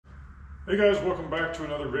Hey guys, welcome back to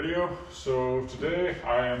another video. So today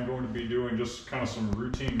I am going to be doing just kind of some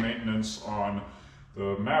routine maintenance on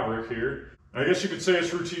the Maverick here. I guess you could say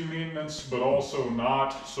it's routine maintenance, but also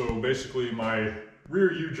not. So basically my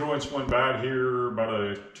rear U-joints went bad here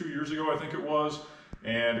about 2 years ago, I think it was,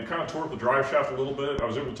 and it kind of tore up the drive shaft a little bit. I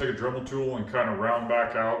was able to take a Dremel tool and kind of round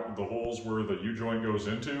back out the holes where the U-joint goes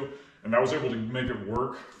into, and I was able to make it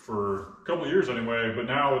work for a couple of years anyway, but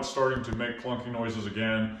now it's starting to make clunky noises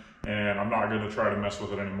again, and I'm not going to try to mess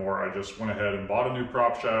with it anymore. I just went ahead and bought a new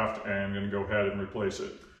prop shaft and I'm going to go ahead and replace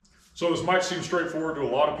it. So this might seem straightforward to a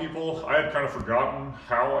lot of people. I had kind of forgotten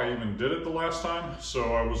how I even did it the last time,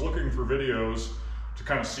 so I was looking for videos to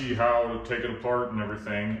kind of see how to take it apart and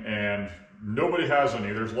everything, and nobody has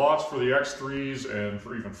any. There's lots for the X3s and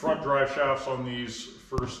for even front drive shafts on these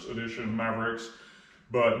first edition Mavericks,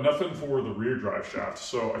 but nothing for the rear drive shaft.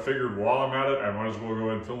 So I figured while I'm at it, I might as well go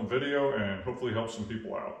ahead and film a video and hopefully help some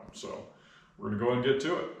people out. So we're gonna go ahead and get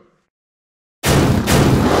to it.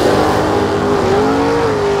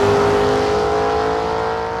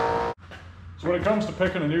 So when it comes to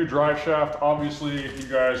picking a new drive shaft, obviously you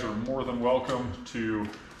guys are more than welcome to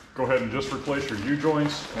go ahead and just replace your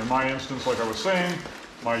U-joints. In my instance, like I was saying,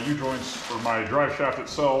 my U-joints for my drive shaft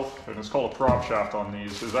itself, and it's called a prop shaft on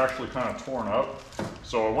these, is actually kind of torn up.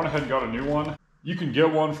 So I went ahead and got a new one. You can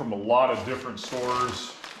get one from a lot of different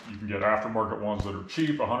stores. You can get aftermarket ones that are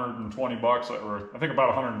cheap, 120 bucks, or I think about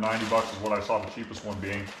 190 bucks is what I saw the cheapest one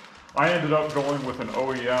being. I ended up going with an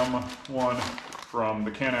OEM one from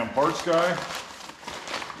the CanAm parts guy.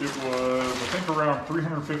 It was, I think, around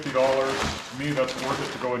 $350. To me, that's worth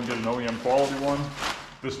it to go ahead and get an OEM quality one.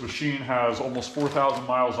 This machine has almost 4,000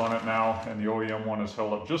 miles on it now, and the OEM one has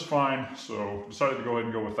held up just fine, so decided to go ahead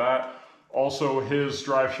and go with that. Also, his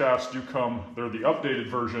drive shafts do come, they're the updated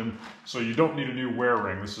version, so you don't need a new wear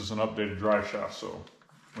ring. This is an updated drive shaft, so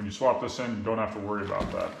when you swap this in, you don't have to worry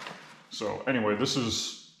about that. So anyway, this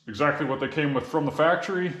is exactly what they came with from the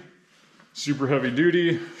factory. Super heavy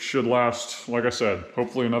duty, should last, like I said,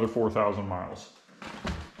 hopefully another 4,000 miles.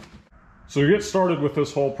 So to get started with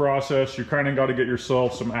this whole process, you kind of got to get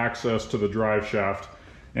yourself some access to the drive shaft.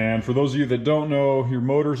 And for those of you that don't know, your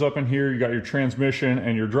motor's up in here, you got your transmission,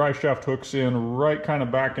 and your drive shaft hooks in right kind of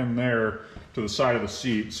back in there to the side of the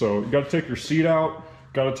seat. So you got to take your seat out,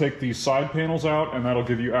 got to take these side panels out, and that'll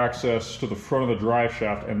give you access to the front of the drive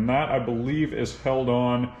shaft. And that, I believe, is held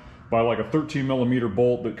on by like a 13mm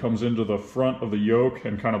bolt that comes into the front of the yoke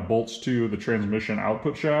and kind of bolts to the transmission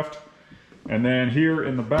output shaft. And then here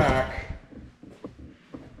in the back,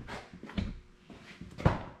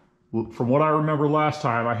 from what I remember last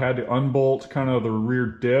time, I had to unbolt kind of the rear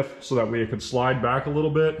diff so that way it could slide back a little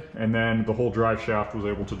bit, and then the whole drive shaft was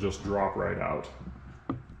able to just drop right out.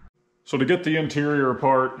 So to get the interior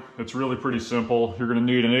apart, it's really pretty simple. You're going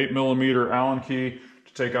to need an 8mm Allen key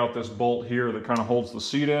to take out this bolt here that kind of holds the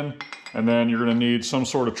seat in, and then you're going to need some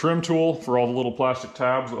sort of trim tool for all the little plastic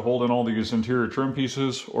tabs that hold in all these interior trim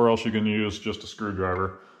pieces, or else you can use just a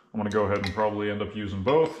screwdriver. I'm going to go ahead and probably end up using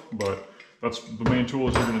both, but that's the main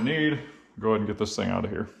tools you're going to need. Go ahead and get this thing out of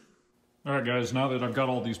here. All right, guys, now that I've got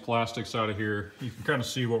all these plastics out of here, you can kind of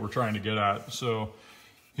see what we're trying to get at. So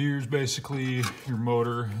here's basically your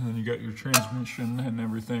motor, and then you got your transmission and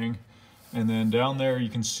everything. And then down there you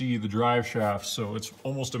can see the drive shaft. So it's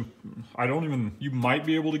almost, you might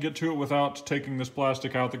be able to get to it without taking this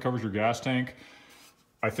plastic out that covers your gas tank.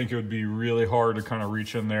 I think it would be really hard to kind of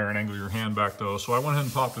reach in there and angle your hand back though. So I went ahead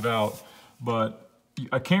and popped it out, but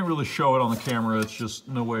I can't really show it on the camera. It's just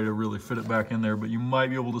no way to really fit it back in there, but you might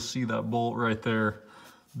be able to see that bolt right there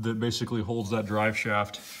that basically holds that drive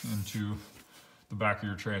shaft into the back of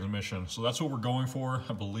your transmission. So that's what we're going for.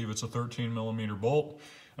 I believe it's a 13mm bolt,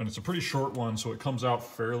 and it's a pretty short one, so it comes out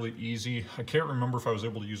fairly easy. I can't remember if I was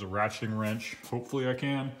able to use a ratcheting wrench. Hopefully I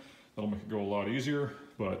can. That'll make it go a lot easier,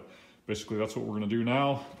 but basically that's what we're gonna do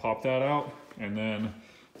now. Pop that out, and then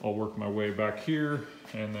I'll work my way back here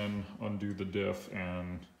and then undo the diff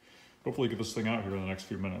and hopefully get this thing out here in the next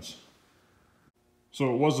few minutes.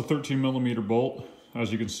 So it was a 13mm bolt.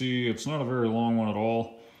 As you can see, it's not a very long one at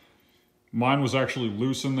all. Mine was actually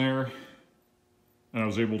loose in there, and I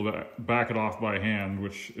was able to back it off by hand,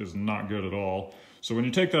 which is not good at all. So when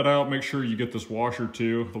you take that out, make sure you get this washer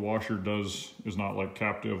too. The washer is not like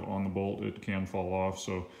captive on the bolt. It can fall off,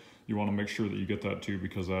 so you want to make sure that you get that too,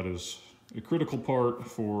 because that is a critical part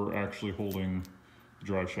for actually holding the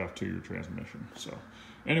drive shaft to your transmission. So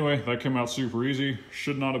anyway, that came out super easy.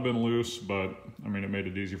 Should not have been loose, but I mean, it made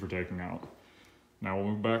it easy for taking out. Now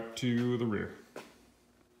we'll move back to the rear.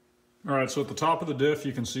 All right, so at the top of the diff,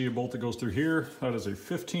 you can see a bolt that goes through here. That is a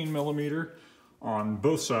 15mm on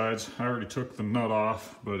both sides. I already took the nut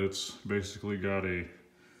off, but it's basically got like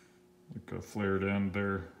a flared end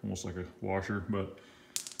there, almost like a washer. But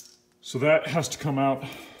so that has to come out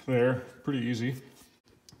there, pretty easy.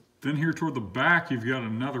 Then here toward the back, you've got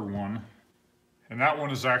another one. And that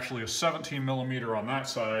one is actually a 17 millimeter on that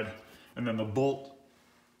side. And then the bolt,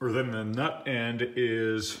 or then the nut end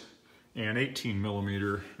is an 18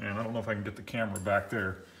 millimeter. And I don't know if I can get the camera back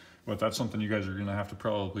there, but that's something you guys are gonna have to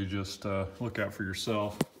probably just look at for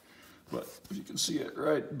yourself. But if you can see it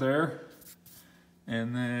right there.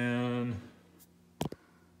 And then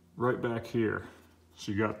right back here.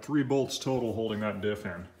 So you got 3 bolts total holding that diff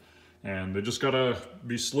in. And they just gotta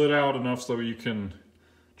be slid out enough so that you can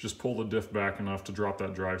just pull the diff back enough to drop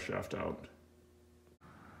that drive shaft out.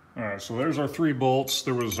 All right, so there's our 3 bolts.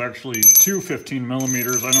 There was actually 2 15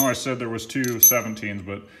 millimeters. I know I said there was 2 17s,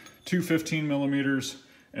 but 2 15 millimeters.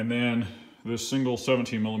 And then this single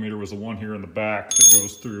 17 millimeter was the one here in the back that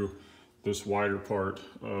goes through this wider part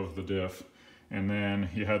of the diff. And then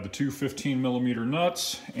you had the 2 15 millimeter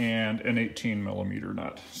nuts and an 18 millimeter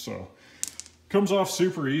nut. So comes off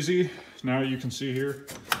super easy. Now you can see here,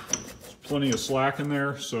 there's plenty of slack in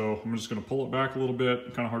there. So I'm just gonna pull it back a little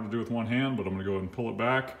bit. Kind of hard to do with one hand, but I'm gonna go ahead and pull it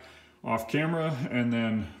back off camera and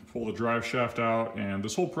then pull the drive shaft out. And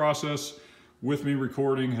this whole process with me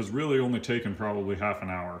recording has really only taken probably half an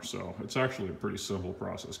hour. So it's actually a pretty simple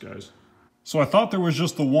process, guys. So I thought there was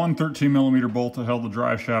just the one 13 millimeter bolt that held the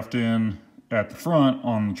drive shaft in at the front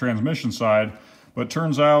on the transmission side, but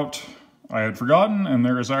turns out I had forgotten, and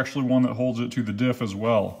there is actually one that holds it to the diff as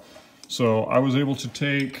well. So I was able to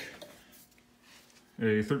take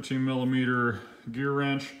a 13 millimeter gear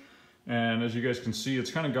wrench, and as you guys can see,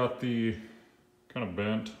 it's kind of got the kind of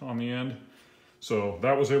bent on the end. So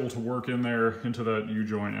that was able to work in there into that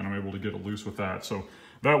U-joint, and I'm able to get it loose with that. So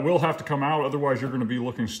that will have to come out, otherwise you're gonna be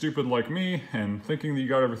looking stupid like me and thinking that you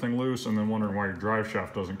got everything loose and then wondering why your drive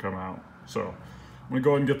shaft doesn't come out. So I'm gonna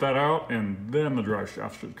go ahead and get that out, and then the drive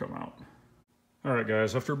shaft should come out. All right,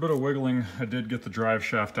 guys, after a bit of wiggling, I did get the drive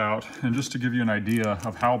shaft out. And just to give you an idea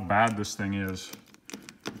of how bad this thing is,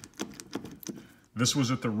 this was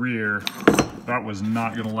at the rear. That was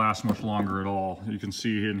not gonna last much longer at all. You can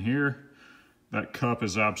see in here, that cup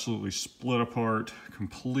is absolutely split apart,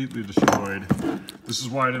 completely destroyed. This is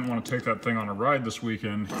why I didn't want to take that thing on a ride this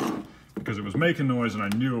weekend, because it was making noise and I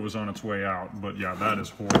knew it was on its way out. But yeah, that is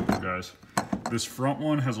horrible, guys. This front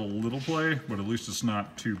one has a little play, but at least it's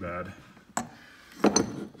not too bad.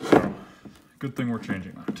 So, good thing we're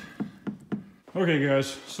changing that. Okay,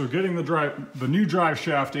 guys, so getting the new drive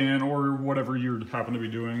shaft in, or whatever you happen to be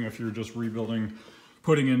doing if you're just rebuilding,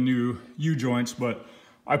 putting in new U-joints, but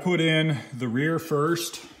I put in the rear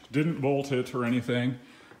first, didn't bolt it or anything,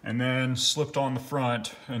 and then slipped on the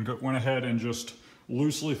front and went ahead and just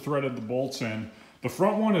loosely threaded the bolts in. The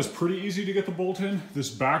front one is pretty easy to get the bolt in. This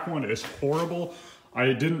back one is horrible.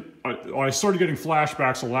 I started getting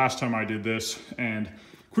flashbacks the last time I did this and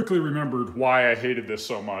quickly remembered why I hated this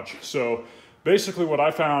so much. So basically what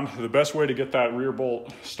I found, the best way to get that rear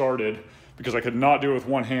bolt started, because I could not do it with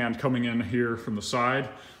one hand coming in here from the side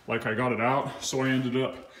like I got it out. So I ended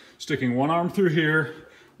up sticking one arm through here,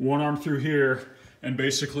 one arm through here, and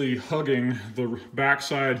basically hugging the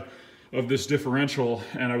backside of this differential,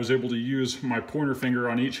 and I was able to use my pointer finger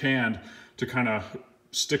on each hand to kind of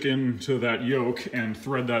stick into that yoke and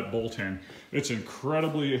thread that bolt in. It's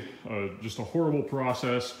incredibly, just a horrible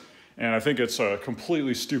process, and I think it's a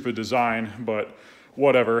completely stupid design, but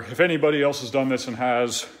whatever. If anybody else has done this and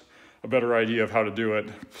has a better idea of how to do it,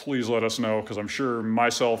 please let us know, because I'm sure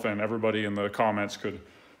myself and everybody in the comments could,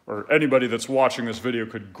 or anybody that's watching this video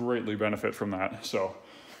could greatly benefit from that. So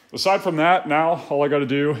aside from that, now all I got to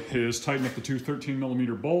do is tighten up the 2 13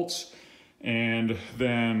 millimeter bolts and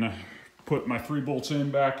then put my 3 bolts in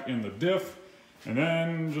back in the diff, and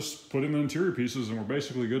then just put in the interior pieces, and we're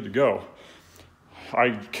basically good to go.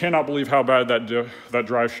 I cannot believe how bad that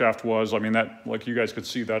drive shaft was. I mean, that, like you guys could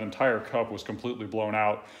see, that entire cup was completely blown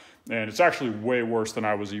out, and it's actually way worse than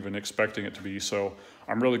I was even expecting it to be. So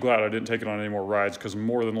I'm really glad I didn't take it on any more rides, because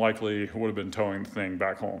more than likely I would have been towing the thing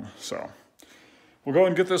back home. So we'll go ahead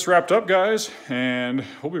and get this wrapped up, guys, and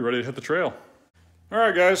we'll be ready to hit the trail. All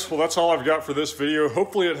right, guys, well, that's all I've got for this video.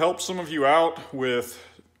 Hopefully it helps some of you out with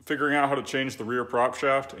figuring out how to change the rear prop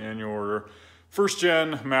shaft in your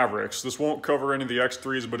first-gen Mavericks. This won't cover any of the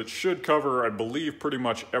X3s, but it should cover, I believe, pretty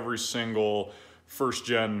much every single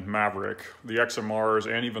first-gen Maverick, the XMRs,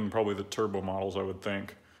 and even probably the turbo models, I would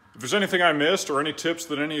think. If there's anything I missed or any tips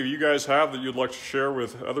that any of you guys have that you'd like to share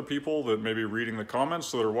with other people that may be reading the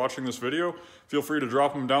comments that are watching this video, feel free to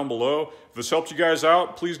drop them down below. If this helped you guys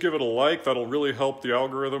out, please give it a like. That'll really help the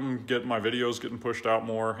algorithm get my videos getting pushed out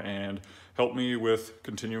more and help me with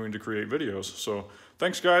continuing to create videos. So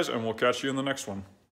thanks guys, and we'll catch you in the next one.